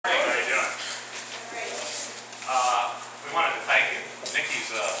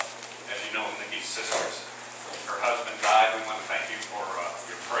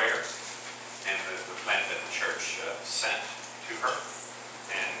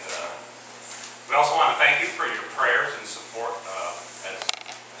also want to thank you for your prayers and support as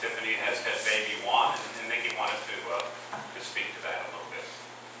Tiffany has had baby Juan, and Nikki wanted to speak to that a little bit.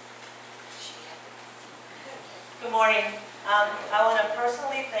 Good morning. I want to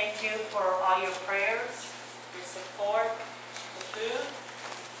personally thank you for all your prayers, your support, the food,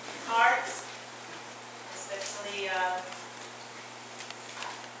 hearts, especially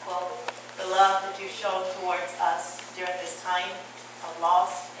the love that you've shown towards us during this time of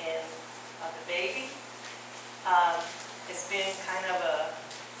loss and of the baby. It's been kind of a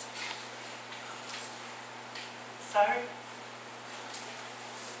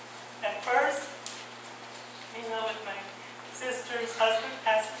at first, with my sister's husband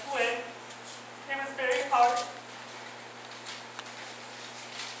passing away, it was very hard.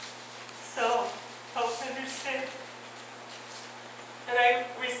 So, hope you understand that I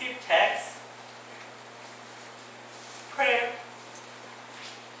received texts, prayer,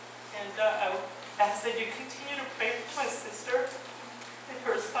 and I would ask that you continue to pray for my sister and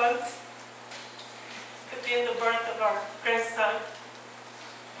her sons. At the end of the birth of our grandson,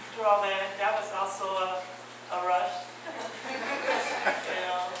 after all that was also a rush.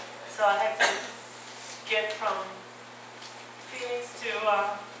 So I had to get from Phoenix to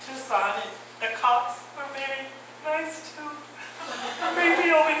Tucson, and the cops were very nice to bring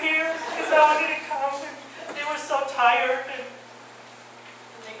me over here because I wanted to come, and they were so tired, and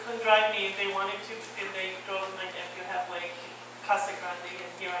they couldn't drive me if they wanted to, and they drove my nephew halfway to Casa Grande,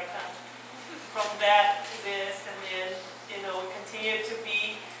 and here I come. From that to this, and then, we continue to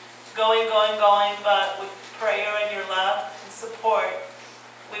be going, but with prayer and your love and support,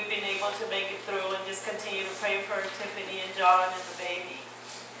 we've been able to make it through and just continue to pray for Tiffany and John and the baby,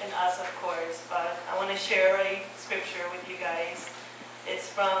 and us, of course. But I want to share a scripture with you guys. It's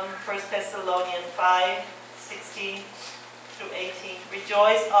from 1 Thessalonians 5:16 through 18.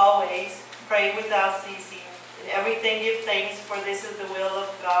 Rejoice always, pray without ceasing. In everything give thanks, for this is the will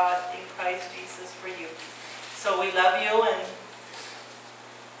of God in Christ Jesus for you. So we love you and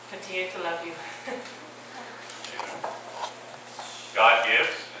continue to love you. God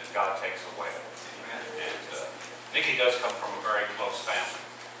gives and God takes away. And Nikki does come from a very close family.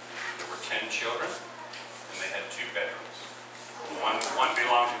 There were 10 children, and they had 2 bedrooms. One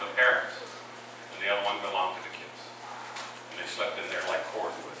belonged to the parents, and the other one belonged to the kids. And they slept in there like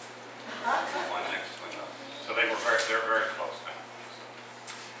cordwood, one next to another. So they're very close families.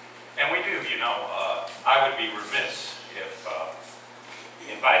 And we do, I would be remiss if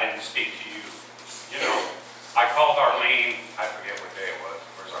I didn't speak to you. I called Arlene, I forget what day it was.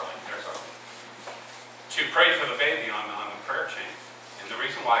 Where's Arlene? There's Arlene. To pray for the baby on the prayer chain. And the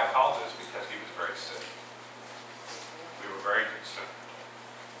reason why I called is because he was very sick. We were very concerned.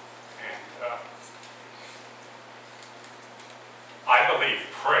 And I believe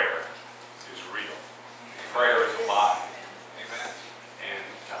prayer is real. Prayer is alive. Amen. And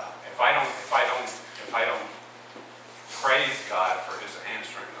if I don't praise God for His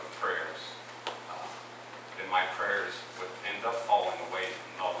answering of prayers, then my prayers would end up falling away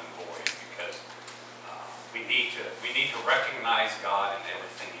null and void, because we need to recognize God in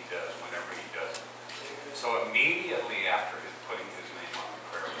everything He does, whenever He does it. So immediately after putting His name on the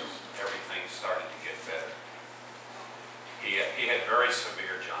prayer list, everything started to get better. He had very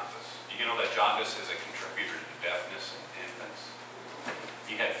severe jaundice. Do you know that jaundice is a contributor to deafness in infants?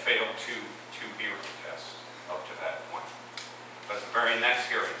 He had failed two hearing tests up to that point. But the very next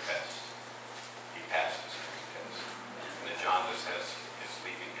hearing test, he passed his hearing test. And the jaundice is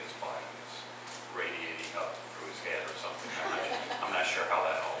leaving his body. It's radiating up through his head or something. I'm not sure how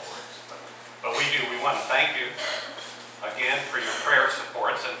that all works. But we do. We want to thank you again for your prayer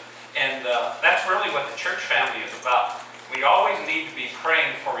supports. And that's really what the church family is about. We always need to be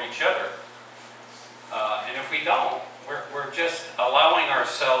praying for each other. And if we don't, we're just allowing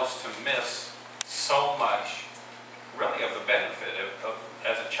ourselves to miss so much, really, of the benefit of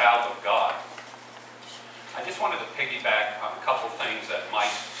as a child of God. I just wanted to piggyback on a couple things that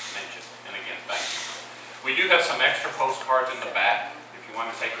Mike mentioned. And again, thank you. We do have some extra postcards in the back. If you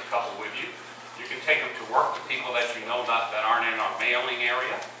want to take a couple with you, you can take them to work to people that you know that aren't in our mailing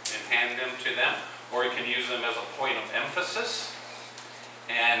area and hand them to them. Or you can use them as a point of emphasis.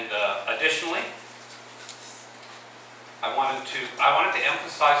 And additionally, I wanted to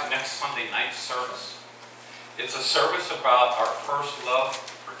emphasize next Sunday night's service. It's a service about our first love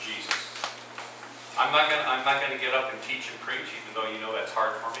for Jesus. I'm not gonna get up and teach and preach, even though that's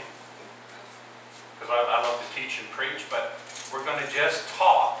hard for me, because I love to teach and preach. But we're going to just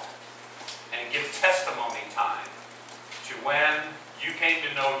talk and give testimony time to when you came to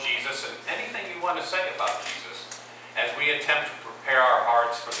know Jesus, and anything you want to say about Jesus, as we attempt to prepare our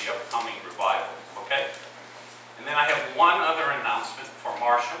hearts for the upcoming revival then I have one other announcement for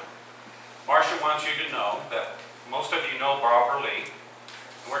Marcia. Marcia wants you to know that most of you know Barbara Lee.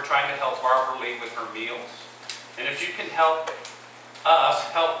 And we're trying to help Barbara Lee with her meals. And if you can help us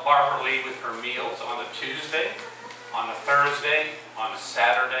help Barbara Lee with her meals on a Tuesday, on a Thursday, on a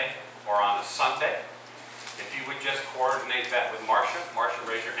Saturday, or on a Sunday, if you would just coordinate that with Marcia. Marcia,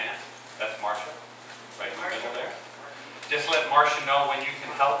 raise your hand. That's Marcia, right in the middle there. Just let Marcia know when you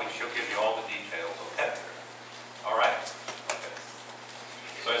can help and she'll give you all the details, okay? All right? Okay.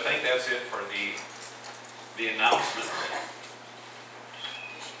 So I think that's it for the announcement.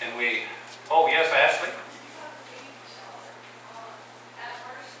 And oh yes, Ashley?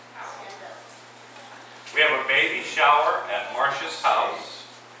 We have a baby shower at Marcia's house.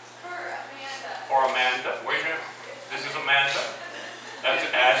 For Amanda. This is Amanda. That's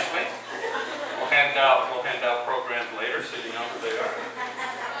Ashley. We'll hand out programs later so you know who they are.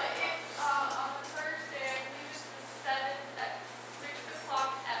 It's on Thursday, I believe it's the 7th at 6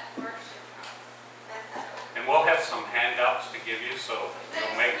 o'clock at Marcia's house. And we'll have some handouts to give you, so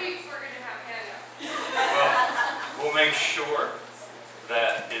Next week we're going to have handouts. we'll make sure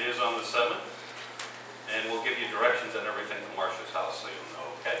that it is on the 7th, and we'll give you directions and everything to Marcia's house so you'll know,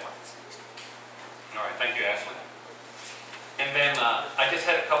 okay? All right, thank you, Ashley. And then I just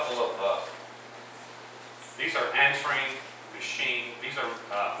had a couple of, these are answering machine, these are,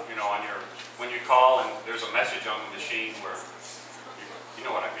 you know, on your, when you call and there's a message on the machine where, you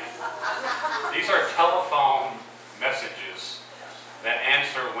know what I mean. These are telephone messages that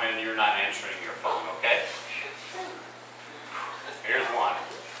answer when you're not answering your phone, okay? Here's one.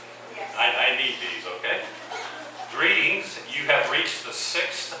 I need these, okay? Greetings, you have reached the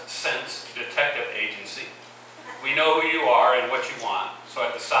Sixth Sense Detective Agency. We know who you are and what you want, so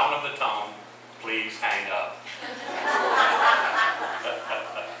at the sound of the tone, please hang up.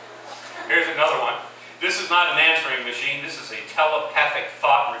 Here's another one. This is not an answering machine, this is a telepathic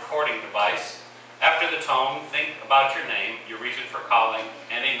thought recording device. After the tone, think about your name, your reason for calling,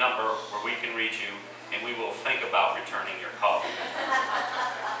 any number where we can reach you, and we will think about returning your call.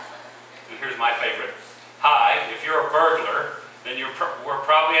 And here's my favorite. Hi, if you're a burglar, then we're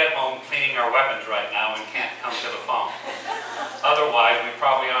probably at home cleaning our weapons right now and can't come to the phone. Otherwise, we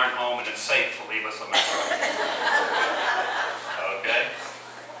probably aren't home and it's safe to leave us a message. Okay?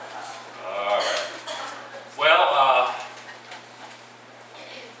 All right. Well,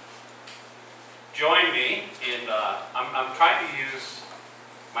 join me in, I'm trying to use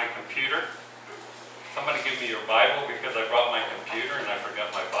my computer. Somebody give me your Bible because I brought my computer and I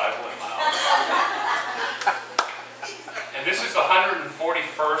forgot my Bible in my office. And this is the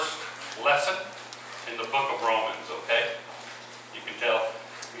 141st lesson in the book of Romans, okay? You can tell.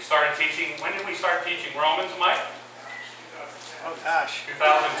 We started teaching, when did we start teaching Romans, Mike? Oh gosh.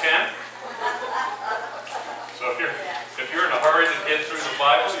 2010? So if you're in a hurry to get through the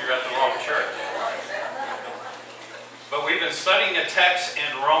Bible, you're at the wrong church. But we've been studying a text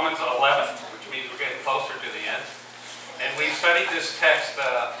in Romans 11, which means we're getting closer to the end. And we studied this text,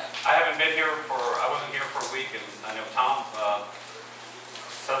 I wasn't here for a week, and I know Tom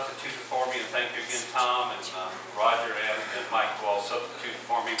substituted for me, and thank you again, Tom, and Roger and Mike who all substituted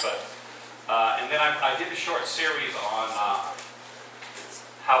for me. But and then I did a short series on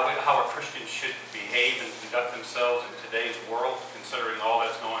how a Christian should behave and conduct themselves in today's world, considering all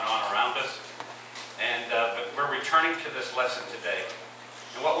that's going on around us. And but we're returning to this lesson today.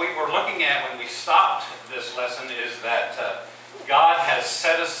 And what we were looking at when we stopped this lesson is that God has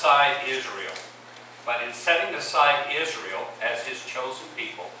set aside Israel. But in setting aside Israel as His chosen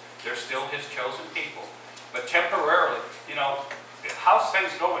people, they're still His chosen people. But temporarily, you know, how's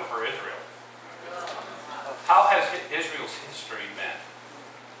things going for Israel? How has Israel's history been?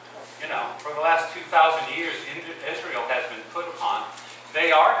 You know, for the last 2,000 years, Israel has been put upon.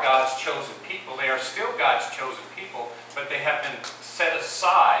 They are God's chosen people. They are still God's chosen people, but they have been set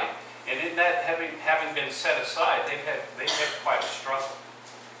aside. And in that having been set aside, they've had quite a struggle.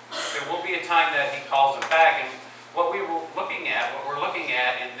 There will be a time that He calls them back. And what we're looking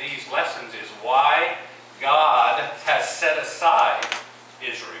at in these lessons is why God has set aside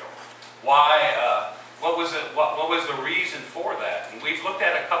Israel. Why? What was the reason for that? And we've looked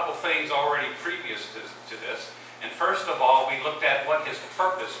at a couple things already previous to this. And first of all, we looked at what His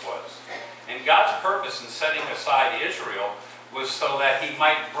purpose was. And God's purpose in setting aside Israel was so that He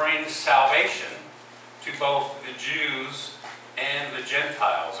might bring salvation to both the Jews and the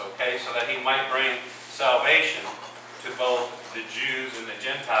Gentiles, okay? So that He might bring salvation to both the Jews and the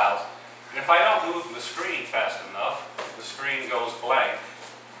Gentiles. And if I don't move the screen fast enough, the screen goes blank.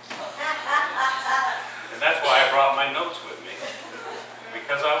 And that's why I brought my notes with me,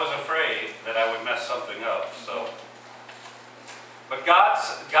 because I was afraid that I would mess something up. So But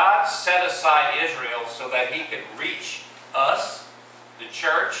God set aside Israel so that he could reach us, the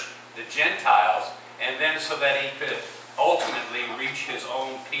church, the Gentiles, and then so that he could ultimately reach his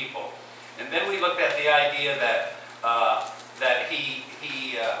own people. And then we looked at the idea that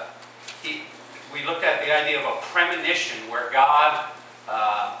we looked at the idea of a premonition where God,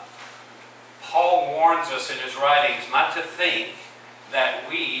 Paul warns us in his writings not to think that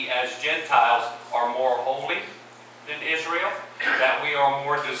we as Gentiles are more holy than Israel, that we are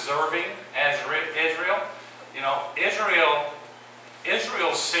more deserving as Israel. You know,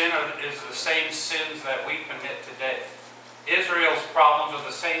 Israel's sin is the same sins that we commit today. Israel's problems are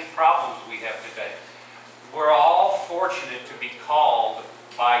the same problems we have today. We're all fortunate to be called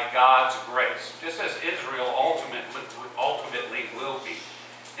by God's grace, just as Israel ultimately will be.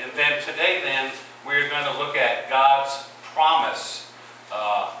 And then today, we're going to look at God's promise.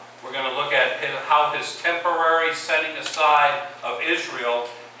 We're going to look at how his temporary setting aside of Israel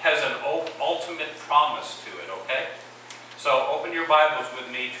has an ultimate promise to it, okay? So open your Bibles with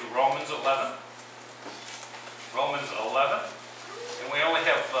me to Romans 11. Romans 11. And we only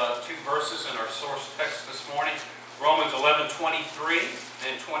have two verses in our source text this morning. Romans 11:23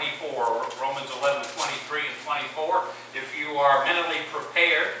 and 24. Romans 11:23 and 24. If you are mentally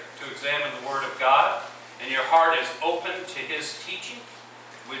prepared to examine the Word of God and your heart is open to his teaching,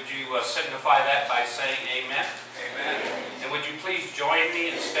 would you signify that by saying amen? Amen. And would you please join me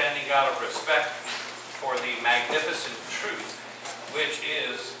in standing out of respect for the magnificent truth, which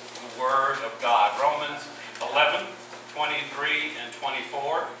is the Word of God. Romans 11:23 and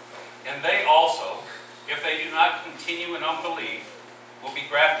 24. And they also, if they do not continue in unbelief, will be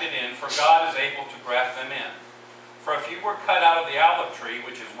grafted in, for God is able to graft them in. For if you were cut out of the olive tree,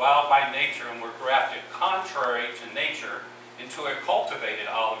 which is wild by nature, and were grafted contrary to nature into a cultivated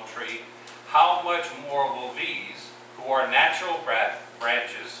olive tree, how much more will these, who are natural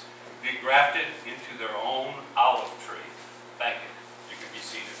branches, be grafted into their own olive tree? Thank you. You can be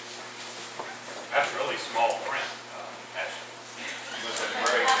seated. That's really small print, actually. You must have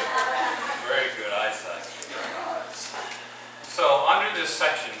very good eyesight. So under this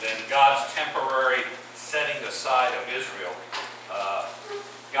section, then, God's temporary setting aside of Israel,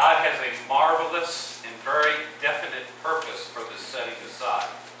 God has a marvelous and very definite purpose for this setting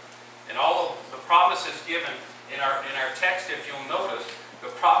aside. And all of the promises given in our text, if you'll notice, the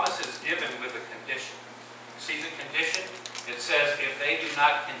promise is given with a condition. See the condition? It says, if they do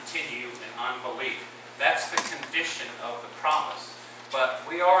not continue in unbelief. That's the condition of the promise. But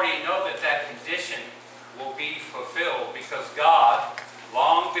we already know that that condition will be fulfilled because God,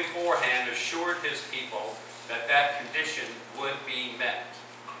 long beforehand, assured his people that that condition would be met.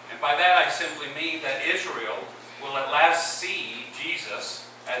 And by that I simply mean that Israel will at last see Jesus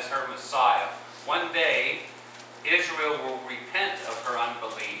as her Messiah. One day, Israel will repent of her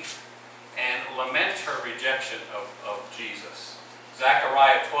unbelief and lament her rejection of Jesus.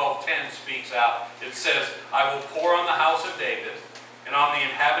 Zechariah 12:10 speaks out. It says, I will pour on the house of David and on the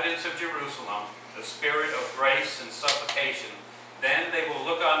inhabitants of Jerusalem the spirit of grace and supplication. Then they will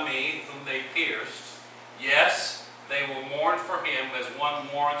look on me whom they pierced. Yes, they will mourn for him as one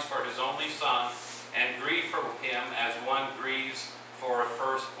mourns for his only son, and grieve for him as one grieves for a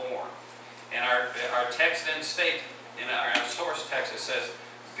firstborn. And our text then states, in our source text, it says,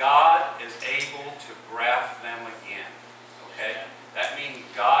 God is able to graft them again. Okay? That means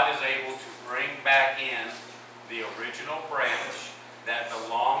God is able to bring back in the original branch that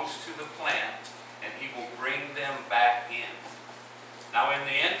belongs to the plant, and he will bring them back in. Now in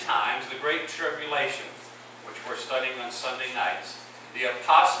the end times, the Great Tribulation, which we're studying on Sunday nights, the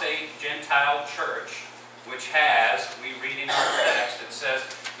apostate Gentile church, which has, we read in our text, it says,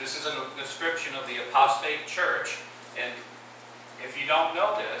 this is a description of the apostate church, and if you don't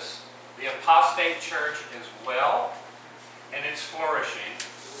know this, the apostate church is well, and it's flourishing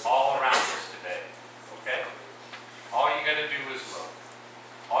all around us today. Okay? All you got to do is look.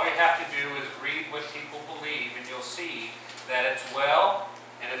 All you have to do is read what people believe, and you'll see that it's well,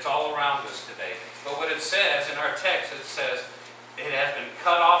 and it's all around us today. But what it says in our text, it says, it has been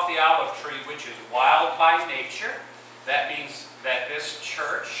cut off the olive tree, which is wild by nature. That means that this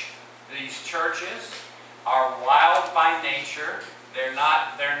church, these churches, are wild by nature. They're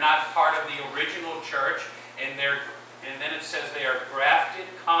not part of the original church, and then it says they are grafted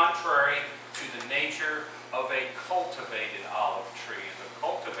contrary to the nature of a cultivated olive tree. And the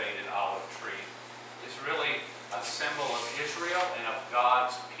cultivated olive tree is really a symbol of Israel and of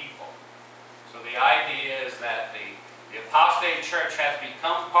God's people. So the idea is that the apostate church has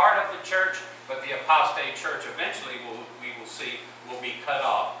become part of the church, but the apostate church eventually, we will see, will be cut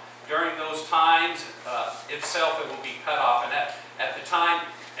off. during those times itself it will be cut off. And at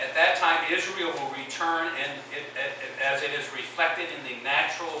that time Israel will return, and as it is reflected in the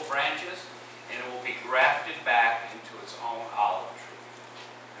natural branches, and it will be grafted back into its own olive tree.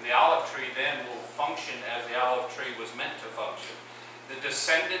 And the olive tree then will function as the olive tree was meant to function. The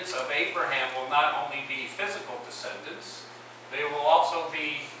descendants of Abraham will not only be physical descendants, they will also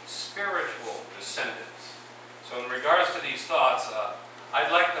be spiritual descendants. So in regards to these thoughts,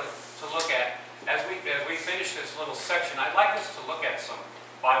 I'd like to look at, as we finish this little section, I'd like us to look at some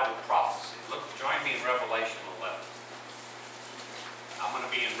Bible prophecy. Join me in Revelation 11. I'm going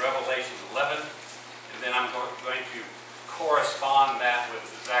to be in Revelation 11, and then I'm going to correspond that with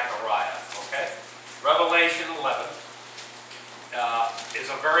Zechariah. Okay? Revelation 11 is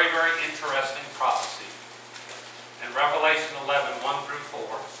a very, very interesting prophecy. In Revelation 11, 1 through 4,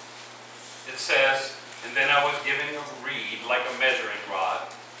 it says, "And then I was given a reed like a measuring rod,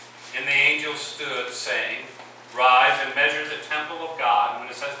 and the angel stood, saying, Rise and measure the temple of God." And when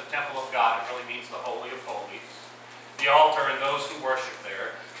it says the temple of God, it really means the Holy of Holies, the altar and those who worship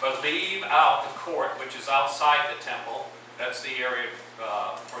there. "But leave out the court which is outside the temple," that's the area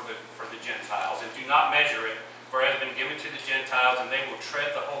for the Gentiles, "and do not measure it, for it has been given to the Gentiles, and they will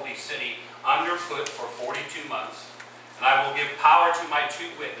tread the holy city underfoot for 42 months. And I will give power to my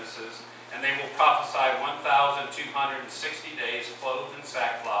 2 witnesses, and they will prophesy 1,260 days, clothed in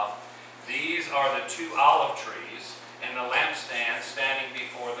sackcloth. These are the 2 olive trees and the lampstand standing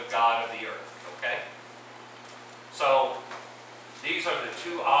before the God of the earth." Okay? So, these are the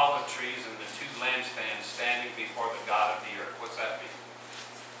 2 olive trees and the 2 lampstands standing before the God of the earth. What's that mean?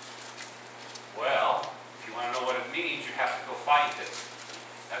 Well, if you want to know what it means, you have to go find it.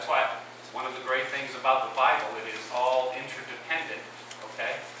 That's why one of the great things about the Bible, it is all interdependent.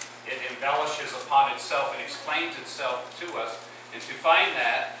 Okay? It embellishes upon itself and explains itself to us. And to find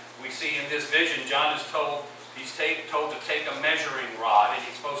that, we see in this vision, John is told, he's told to take a measuring rod, and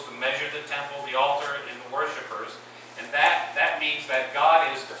he's supposed to measure the temple, the altar, and the worshipers. And that means that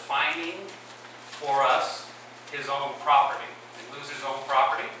God is defining for us his own property. And who's his own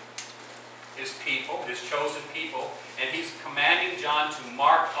property? His people, his chosen people. And he's commanding John to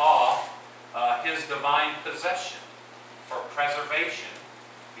mark off his divine possession for preservation,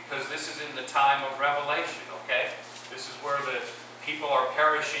 because this is in the time of revelation, okay? This is where the people are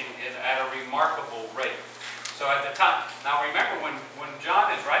perishing at a remarkable rate. So at the time, now remember when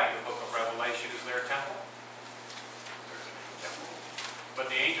John is writing the book of Revelation, is there a temple? There's a temple. But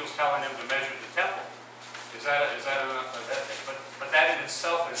the angel's telling him to measure the temple. But that in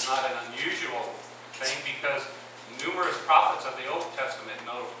itself is not an unusual thing, because numerous prophets of the Old Testament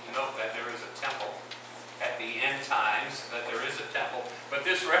note that there is a temple. At the end times, that there is a temple. But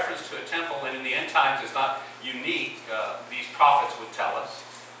this reference to a temple and in the end times is not unique, these prophets would tell us.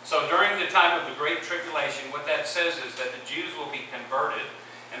 So during the time of the Great Tribulation, what that says is that the Jews will be converted,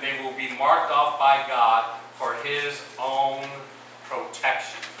 and they will be marked off by God for his own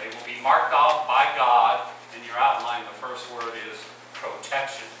protection. They will be marked off by God. In your outline, the first word is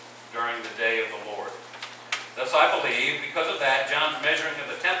protection during the day of the Lord. Thus I believe, because of that, John's measuring of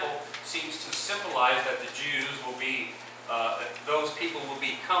the temple seems to symbolize that the Jews will be, those people will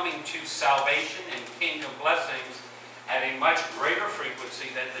be coming to salvation and kingdom blessings at a much greater frequency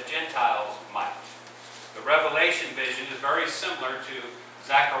than the Gentiles might. The Revelation vision is very similar to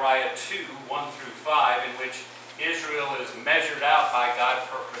Zechariah 2, 1 through 5, in which Israel is measured out by God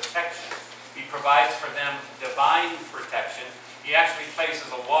for protection. He provides for them divine protection. He actually places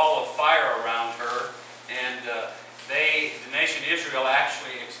a wall of fire around her, and the nation Israel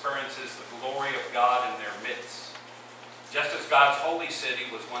actually experiences the glory of God in their midst. Just as God's holy city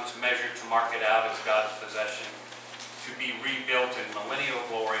was once measured to mark it out as God's possession, to be rebuilt in millennial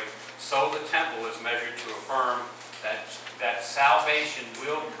glory, so the temple is measured to affirm that salvation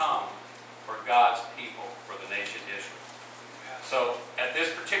will come for God's people, for the nation Israel. So at this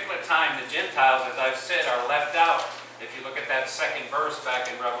particular time, the Gentiles, as I've said, are left out. If you look at that second verse back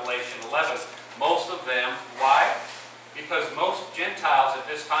in Revelation 11, most of them, why? Because most Gentiles at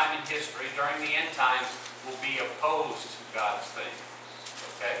this time in history, during the end times, will be opposed to God's things.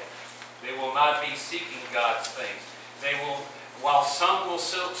 Okay? They will not be seeking God's things. They will, while some will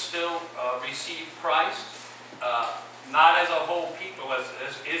still receive Christ, not as a whole people as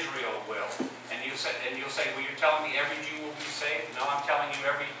Israel will. And you'll say, well, you're telling me every Jew will be saved? No, I'm telling you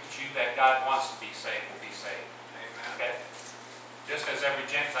every Jew that God wants to be saved will be saved. Amen. Okay? Just as every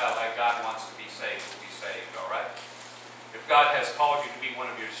Gentile that God wants to be saved will be saved, all right? If God has called you to be one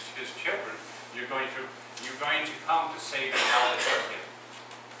of his children, you're going to come to saving knowledge of him.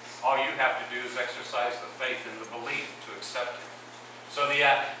 All you have to do is exercise the faith and the belief to accept him. So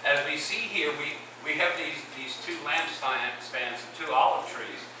as we see here, we have these two lampstands and two olive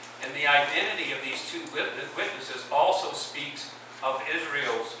trees. And the identity of these two witnesses also speaks of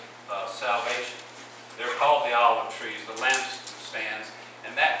Israel's salvation. They're called the olive trees, the lampstands.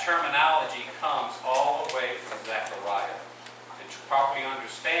 And that terminology comes all the way from Zechariah. And to properly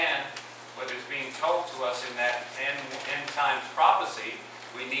understand what is being told to us in that end times prophecy,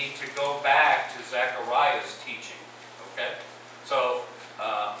 we need to go back to Zechariah's teaching. Okay? So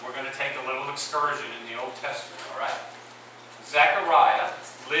we're going to take a little excursion in the Old Testament, all right? Zechariah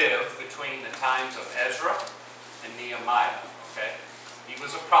lived between the times of Ezra and Nehemiah. Okay? He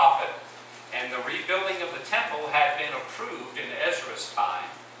was a prophet, and the rebuilding of the temple had been approved in Ezra's time,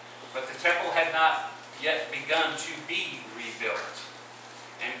 but the temple had not yet begun to be rebuilt.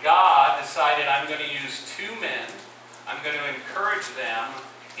 And God decided, I'm going to use two men. I'm going to encourage them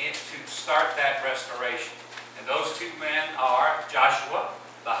to start that restoration. And those two men are Joshua,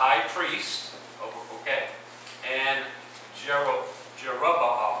 the high priest, okay, and Jeroboam.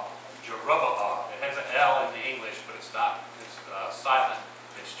 It has an L in the English, but it's not. It's silent.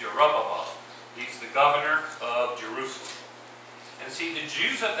 It's Jeroboam. He's the governor of Jerusalem. And see, the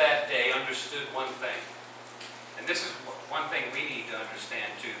Jews of that day understood one thing. And this is one thing we need to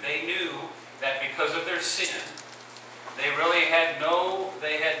understand too. They knew that because of their sin, they really had no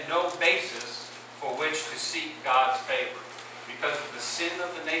basis for which to seek God's favor. Because of the sin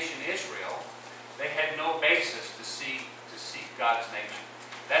of the nation Israel, they had no basis to seek God's nature.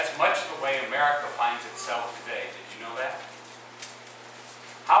 That's much the way America finds itself today. Did you know that?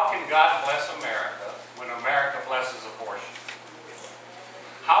 How can God bless America when America blesses abortion?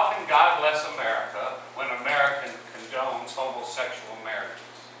 How can God bless America when America condones homosexual marriages?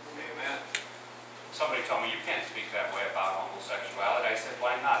 Amen. Somebody told me, you can't speak that way about homosexuality. I said,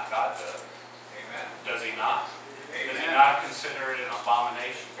 why not? God does. Amen. Does he not? Amen. Does he not consider it an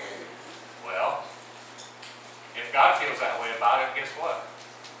abomination? Well, if God feels that way about it, guess what?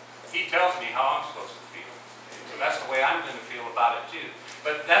 He tells me how I'm supposed to feel. So that's the way I'm going to feel about it too.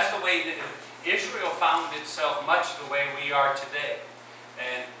 But that's the way that Israel found itself much the way we are today.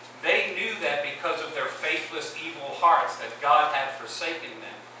 And they knew that because of their faithless, evil hearts that God had forsaken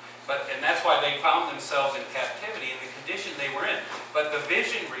them. And that's why they found themselves in captivity in the condition they were in. But the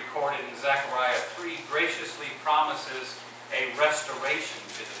vision recorded in Zechariah 3 graciously promises a restoration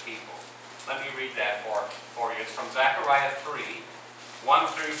to the people. Let me read that for you. It's from Zechariah 3, 1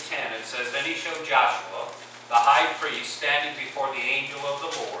 through 10. It says, Then he showed Joshua, the high priest, standing before the angel of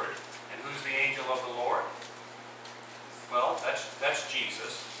the Lord. And who's the angel of the Lord? Well, that's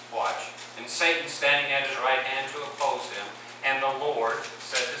Jesus. Watch. And Satan standing at his right hand to oppose him. And the Lord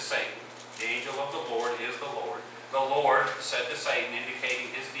said to Satan, the angel of the Lord is the Lord. The Lord said to Satan, indicating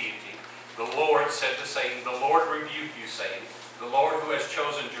his deity. The Lord said to Satan, the Lord rebuke you, Satan. The Lord who has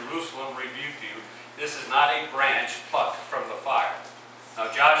chosen Jerusalem rebuke you. This is not a branch plucked from the fire. Now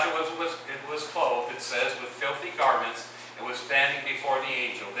Joshua was clothed, it says, with filthy garments, and was standing before the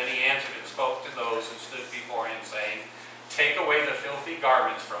angel. Then he answered and spoke to those who stood before him, saying, Take away the filthy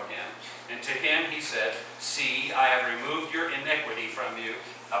garments from him. And to him he said, See, I have removed your iniquity from you,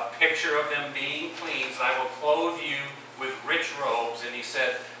 a picture of them being cleansed. I will clothe you with rich robes. And he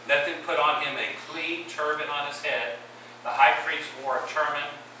said, Let them put on him a clean turban on his head. The high priest wore a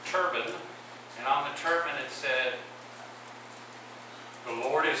turban, and on the turban it said, The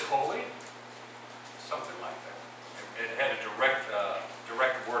Lord is holy. Something like that. It had a direct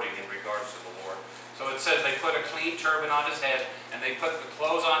wording in regards to the Lord. So it says they put a clean turban on his head, and they put the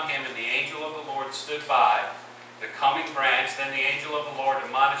clothes on him, and the angel of the Lord stood by the coming branch. Then the angel of the Lord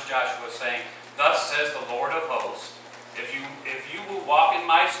admonished Joshua, saying, Thus says the Lord of hosts, if you will walk in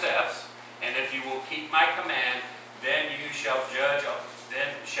my steps, and if you will keep my command, then you shall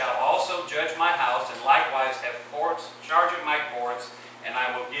also judge my house, and likewise have charge of my courts, and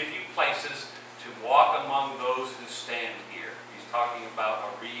I will give you places to walk among those who stand here. He's talking about a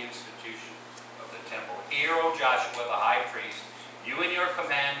reinstitution of the temple. Hear, O Joshua, the high priest, you and your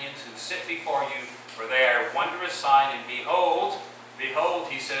companions who sit before you, for they are a wondrous sign. And behold,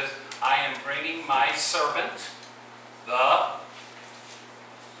 he says, I am bringing my servant, the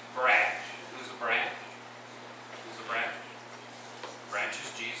branch. Who's the branch? Who's the branch? The branch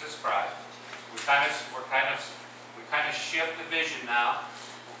is Jesus Christ. We kind of shift the vision now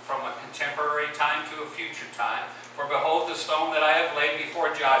from a contemporary time to a future time. For behold, the stone that I have laid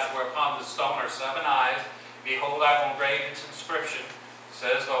before Joshua, upon the stone are 7 eyes. Behold, I will engrave its inscription.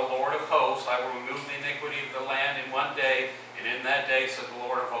 Says the Lord of hosts, I will remove the iniquity of the land in one day, and in that day, says the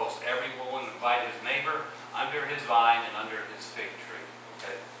Lord of hosts, every one will invite his neighbor under his vine and under his fig tree.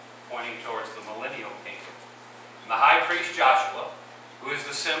 Okay? Pointing towards the millennial kingdom. And the high priest Joshua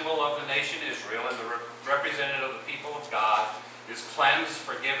symbol of the nation Israel and the representative of the people of God, is cleansed,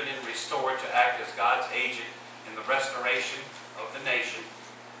 forgiven, and restored to act as God's agent in the restoration of the nation.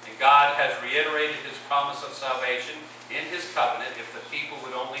 And God has reiterated his promise of salvation in his covenant if the people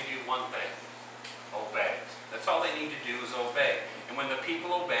would only do one thing: obey. That's all they need to do is obey. And when the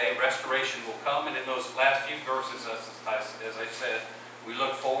people obey, restoration will come. And in those last few verses, as I said, we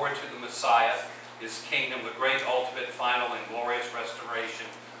look forward to the Messiah, his kingdom, the great, ultimate, final, and glorious restoration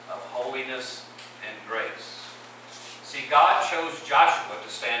of holiness and grace. See, God chose Joshua to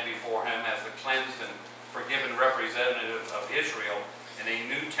stand before him as the cleansed and forgiven representative of Israel, and a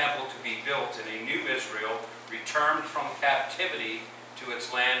new temple to be built, and a new Israel returned from captivity to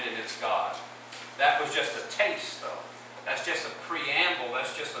its land and its God. That was just a taste, though. That's just a preamble.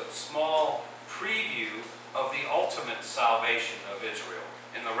 That's just a small preview of the ultimate salvation of Israel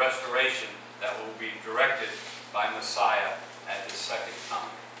in the restoration that will be directed by Messiah at his second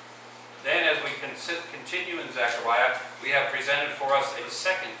coming. Then, as we continue in Zechariah, we have presented for us a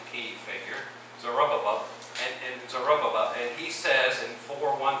second key figure, Zerubbabel. And he says in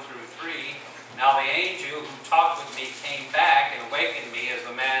 4:1 through 3, "Now the angel who talked with me came back and awakened me as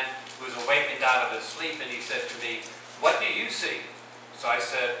the man who is awakened out of his sleep. And he said to me, 'What do you see?' So I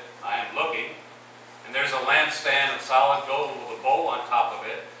said, 'I am looking. And there's a lampstand of solid gold with a bowl on top of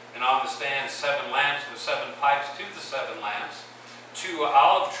it. And on the stand 7 lamps with 7 pipes to the 7 lamps. 2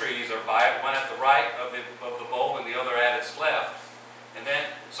 olive trees are by it, one at the right of the bowl and the other at its left.'" And then,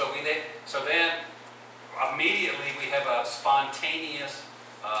 so then immediately we have a spontaneous,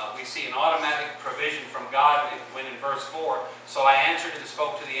 we see an automatic provision from God when in verse 4, "So I answered and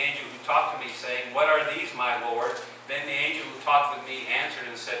spoke to the angel who talked to me, saying, 'What are these, my Lord?' Then the angel who talked with me answered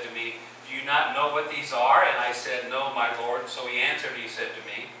and said to me, 'Do you not know what these are?' And I said, 'No, my Lord.' So he answered and he said to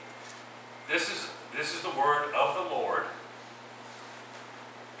me, This is the word of the Lord."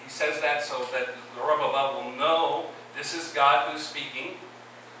 He says that so that Zerubbabel will know this is God who's speaking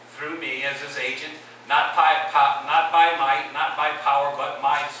through me as his agent, not by might, not by power, but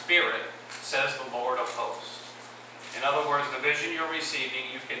my spirit, says the Lord of hosts. In other words, the vision you're receiving,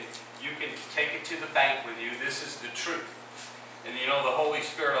 you can take it to the bank with you. This is the truth. And you know, the Holy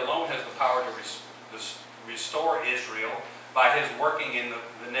Spirit alone has the power to restore Israel by his working in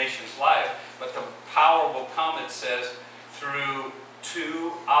the nation's life. But the power will come, it says, through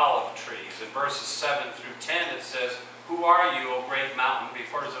 2 olive trees. In verses 7 through 10 it says, "Who are you, O great mountain?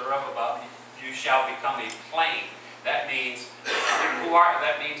 Before Zerubbabel you shall become a plain." That means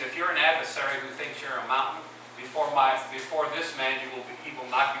if you're an adversary who thinks you're a mountain, before this man he will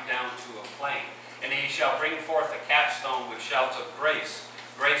knock you down to a plain. "And he shall bring forth a capstone with shouts of grace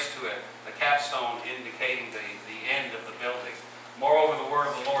to it," the capstone indicating the end of the building. "Moreover, the word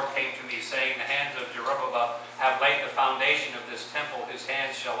of the Lord came to me, saying, The hands of Zerubbabel have laid the foundation of this temple, his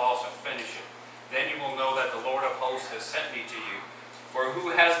hands shall also finish it. Then you will know that the Lord of hosts has sent me to you. For who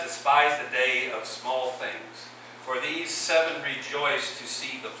has despised the day of small things? For these 7 rejoice to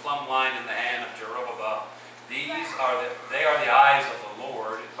see the plumb line in the hand of Zerubbabel. They are the eyes of the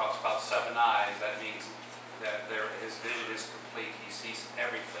Lord." It talks about 7 eyes. That means that his vision is complete. He sees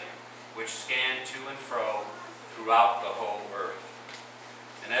everything, which scan to and fro throughout the whole earth.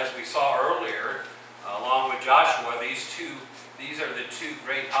 And as we saw earlier, along with Joshua, these are the 2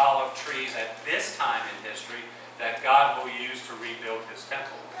 great olive trees at this time in history that God will use to rebuild his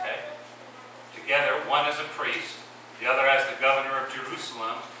temple. Okay? Together, one as a priest, the other as the governor of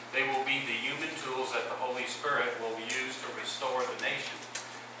Jerusalem. They will be the human tools that the Holy Spirit will use to restore the nation.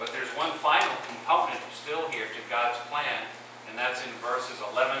 But there's one final component still here to God's plan, and that's in verses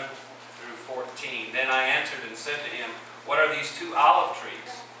 11 through 14. "Then I answered and said to him, 'What are these 2 olive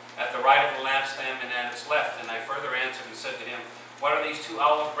trees at the right of the lampstand and at its left?' And I further answered and said to him, 'What are these 2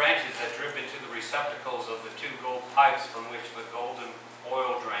 olive branches that drip into the receptacles of the 2 gold pipes from which the golden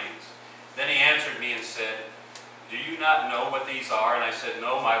oil drains?' Then he answered me and said, 'Do you not know what these are?' And I said,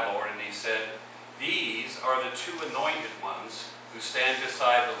 'No, my Lord.' And he said, 'These are the 2 anointed ones who stand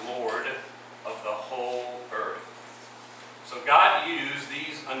beside the Lord of the whole earth.'" So God used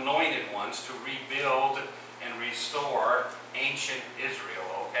these anointed ones to rebuild and restore ancient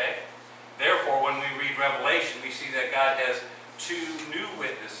Israel, okay? Therefore, when we read Revelation, we see that God has 2 new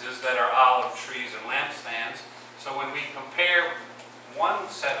witnesses that are olive trees and lampstands. So when we compare one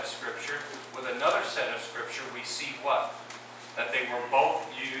set of Scripture with another set of Scripture, we see what? That they were both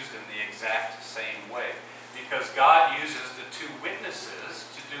used in the exact same way. Because God uses the 2 witnesses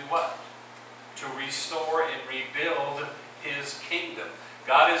to do what? To restore and rebuild his kingdom.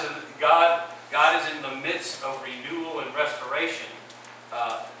 God is in the midst of renewal and restoration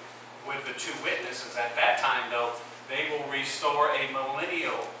with the 2 witnesses. At that time, though, they will restore a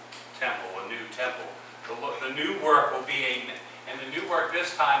millennial temple, a new temple. The new work will be and the new work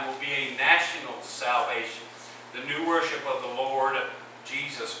this time will be a national salvation. The new worship of the Lord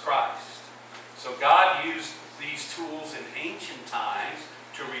Jesus Christ. So God used these tools in ancient times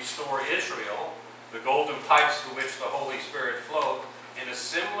to restore Israel, the golden pipes through which the Holy Spirit flowed. In a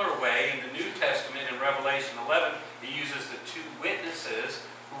similar way, in the New Testament, in Revelation 11, he uses the two witnesses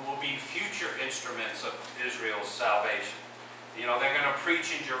who will be future instruments of Israel's salvation. You know, they're going to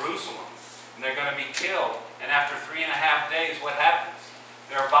preach in Jerusalem, and they're going to be killed. And after 3.5 days, what happens?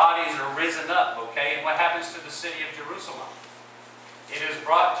 Their bodies are risen up, okay? And what happens to the city of Jerusalem? It is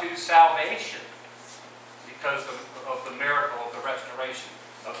brought to salvation because of the miracle of the restoration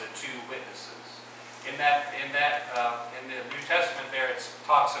of the two witnesses. In the New Testament there, it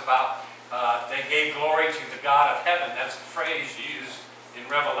talks about they gave glory to the God of heaven. That's a phrase used in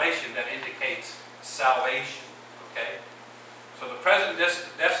Revelation that indicates salvation, okay? So the present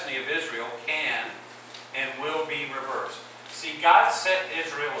destiny of Israel can and will be reversed. See, God set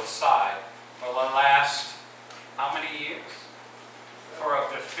Israel aside for the last, how many years? For a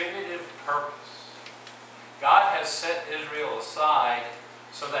definitive purpose. God has set Israel aside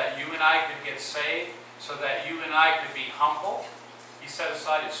so that you and I could get saved, so that you and I could be humble. He set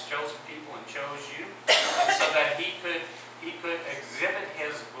aside his chosen people and chose you, and so that he could exhibit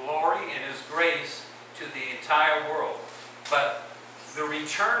his glory and his grace to the entire world. But the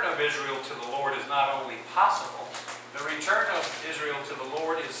return of Israel to the Lord is not only possible, the return of Israel to the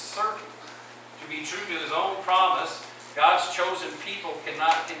Lord is certain. To be true to his own promise, God's chosen people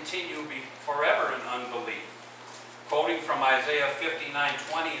cannot continue forever in unbelief. Quoting from Isaiah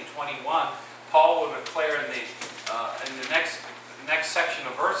 59:20 and 21, Paul will declare in the next section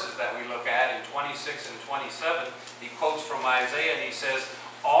of verses that we look at, in 26 and 27, he quotes from Isaiah and he says,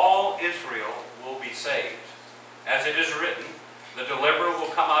 "All Israel will be saved. As it is written, the deliverer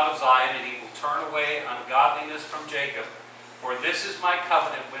will come out of Zion, and he will turn away ungodliness from Jacob. For this is my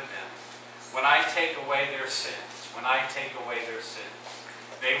covenant with them, when I take away their sins." When I take away their sins.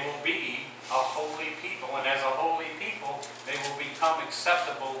 They will be a holy people, and as a holy people, they will become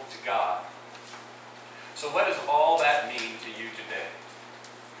acceptable to God. So what does all that mean to you today?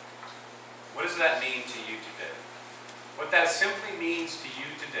 What does that mean to you today? What that simply means to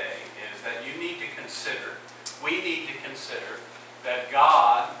you today is that you need to consider, we need to consider, that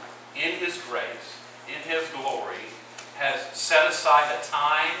God, in his grace, in his glory, has set aside a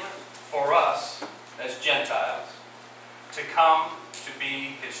time for us as Gentiles to come to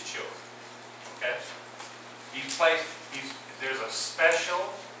be his children. Okay? There's a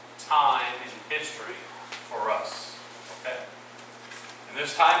special time in history for us. Okay? And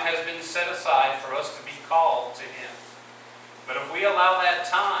this time has been set aside for us to be called to him. But if we allow that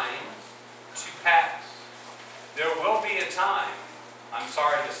time to pass, there will be a time, I'm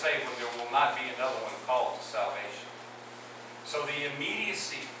sorry to say, when there will not be another one called to salvation. So the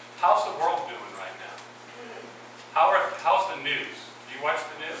immediacy, how's the world doing right now? How's the news? Do you watch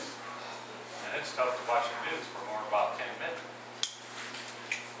the news? And it's tough to watch the news for more than about 10 minutes.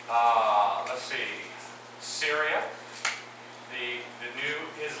 Let's see. Syria, the new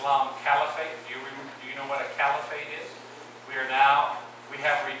Islam caliphate. Do you know what a caliphate is? We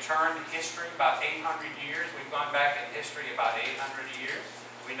have returned history about 800 years. We've gone back in history about 800 years.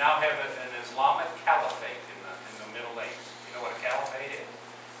 We now have an Islamic caliphate in the Middle East. You know what a caliphate is?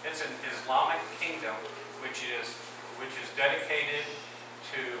 It's an Islamic kingdom which is dedicated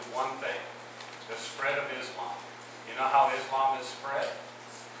to one thing, the spread of Islam. You know how Islam is spread?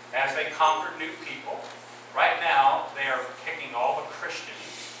 As they conquer new people, right now they are kicking all the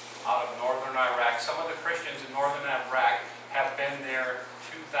Christians out of northern Iraq. Some of the Christians in northern Iraq have been there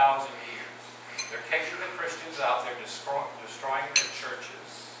 2,000 years. They're kicking the Christians out, they're destroying their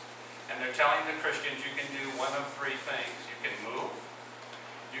churches, and they're telling the Christians you can do one of three things. You can move,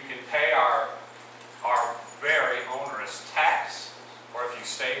 you can pay our very onerous tax, or if you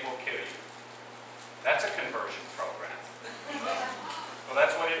stay, we'll kill you. That's a conversion program. Well,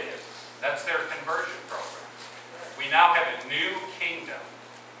 that's what it is. That's their conversion program. We now have a new kingdom,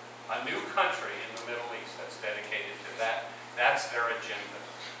 a new country in the Middle East that's dedicated to that. That's their agenda.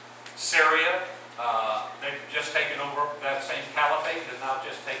 Syria, they've just taken over, that same caliphate has now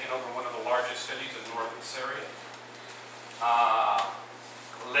just taken over one of the largest cities in northern Syria.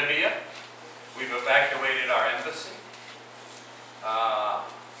 Libya, we've evacuated our embassy.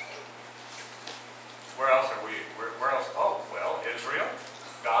 Where else are we? Where else? Oh, well, Israel,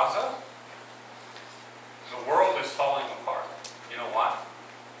 Gaza. The world is falling apart. You know why?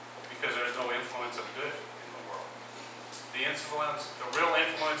 Because there's no influence of good in the world. The real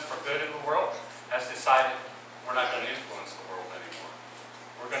influence for good in the world has decided we're not going to influence the world anymore.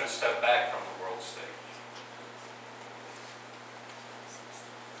 We're going to step back from the world stage.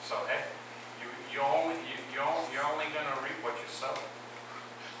 So hey, you're only going to reap what you sow.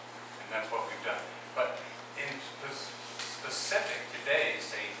 And that's what we've done. But in specific today,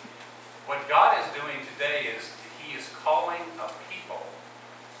 see, what God is doing today is He is calling a people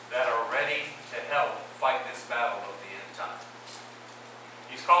that are ready to help fight this battle of the end times.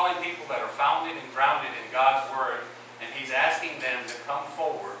 He's calling people that are founded and grounded in God's Word, and He's asking them to come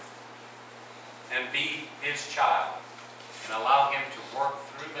forward and be His child and allow Him to work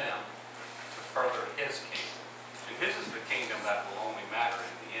through them to further His kingdom. And His is the kingdom that will only matter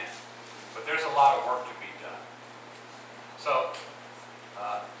in the end. But there's a lot of work to be done. So,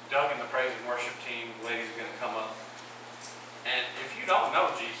 Doug and the praise and worship team, ladies, are going to come up. And if you don't know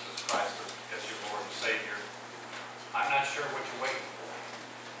Jesus Christ as your Lord and Savior, I'm not sure what you're waiting for.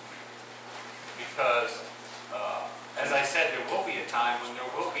 Because, as I said, there will be a time when there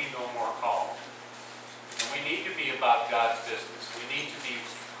will be no more calls. And we need to be about God's business. We need to be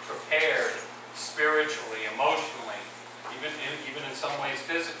prepared spiritually, emotionally, even in some ways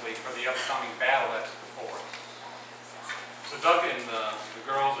physically, for the upcoming battle that's before us. So Doug and the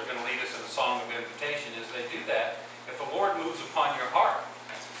girls are going to lead us in a song of invitation. As they do that, if the Lord moves upon your heart,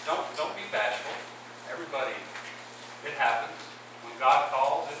 don't be bashful. Everybody, it happens. When God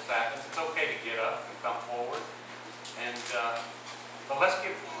calls, it happens. It's okay to get up and come forward. And but let's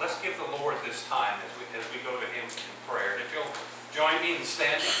give the Lord this time as we go to Him in prayer. And if you'll join me in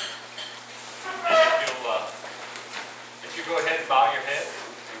standing, and if you go ahead and bow your head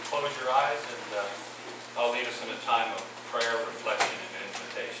and close your eyes, and I'll lead us in a time of prayer, reflection, and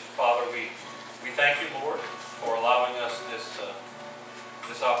invitation. Father, we thank you, Lord, for allowing us this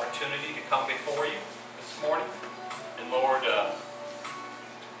opportunity to come before you this morning. And Lord,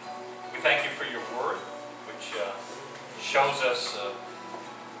 we thank you for your word, which shows us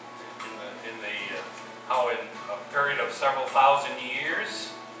how in a period of several thousand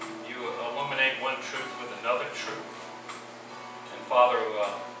years you illuminate one truth with another truth. And Father,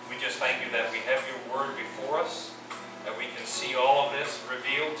 we just thank you that we have your word before us, that we can see all of this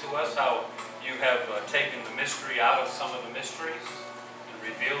revealed to us, how you have taken the mystery out of some of the mysteries and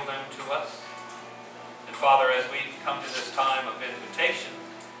revealed them to us. And Father, as we come to this time of invitation,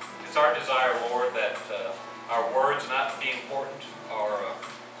 it's our desire, Lord, that our words not be important, or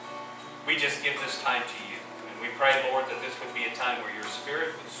we just give this time to you. And we pray, Lord, that this would be a time where your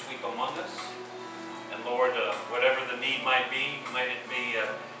Spirit would sweep among us. And Lord, whatever the need might it be,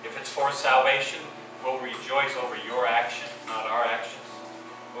 if it's for salvation, we'll rejoice over your action, not our actions.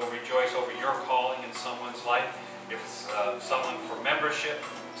 We'll rejoice over your calling in someone's life. If it's someone for membership,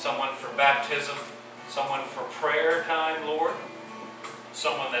 someone for baptism, someone for prayer time, Lord,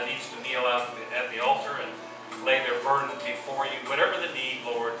 someone that needs to kneel out at the altar and lay their burden before you, whatever the need,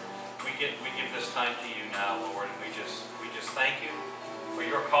 Lord, we give this time to you now, Lord, and we just thank you for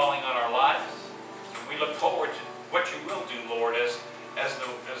your calling on our lives. And we look forward to what you will do, Lord, as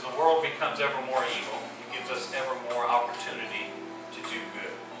the world becomes ever more evil. It gives us ever more opportunity to do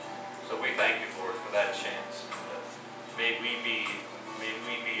good. So we thank you, Lord, for that chance. And may we be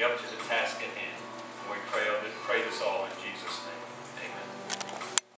up to the task at hand. And we pray this all in